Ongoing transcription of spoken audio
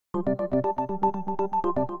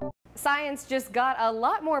Science just got a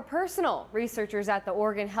lot more personal. Researchers at the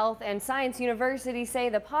Oregon Health and Science University say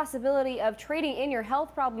the possibility of trading in your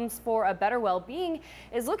health problems for a better well-being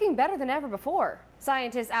is looking better than ever before.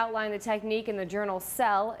 Scientists outline the technique in the journal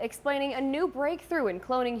Cell, explaining a new breakthrough in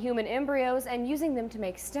cloning human embryos and using them to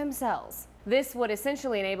make stem cells. This would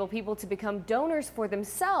essentially enable people to become donors for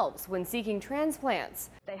themselves when seeking transplants.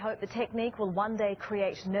 They hope the technique will one day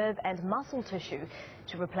create nerve and muscle tissue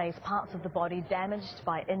to replace parts of the body damaged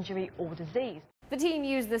by injury or disease. The team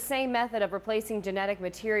used the same method of replacing genetic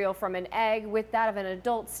material from an egg with that of an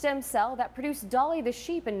adult stem cell that produced Dolly the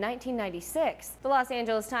sheep in 1996. The Los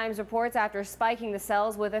Angeles Times reports after spiking the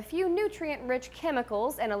cells with a few nutrient-rich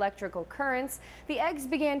chemicals and electrical currents, the eggs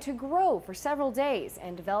began to grow for several days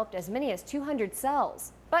and developed as many as 200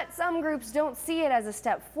 cells. But some groups don't see it as a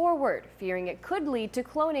step forward, fearing it could lead to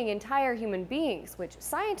cloning entire human beings, which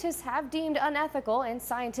scientists have deemed unethical and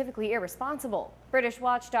scientifically irresponsible. British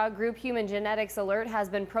watchdog group Human Genetics Alert has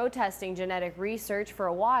been protesting genetic research for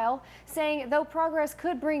a while, saying though progress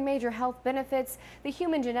could bring major health benefits, the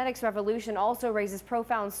human genetics revolution also raises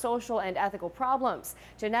profound social and ethical problems.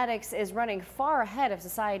 Genetics is running far ahead of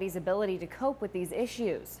society's ability to cope with these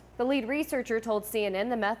issues. The lead researcher told CNN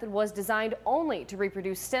the method was designed only to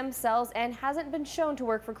reproduce stem cells and hasn't been shown to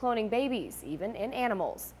work for cloning babies, even in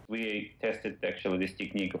animals. We tested actually this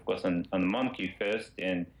technique, of course, on monkey first,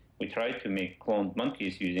 and we tried to make cloned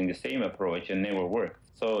monkeys using the same approach and never worked.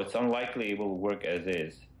 So it's unlikely it will work as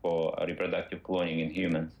is for reproductive cloning in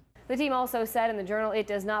humans. The team also said in the journal it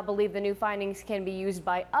does not believe the new findings can be used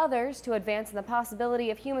by others to advance in the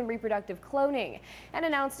possibility of human reproductive cloning, and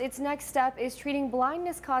announced its next step is treating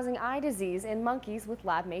blindness-causing eye disease in monkeys with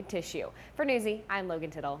lab-made tissue. For Newsy, I'm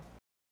Logan Tittle.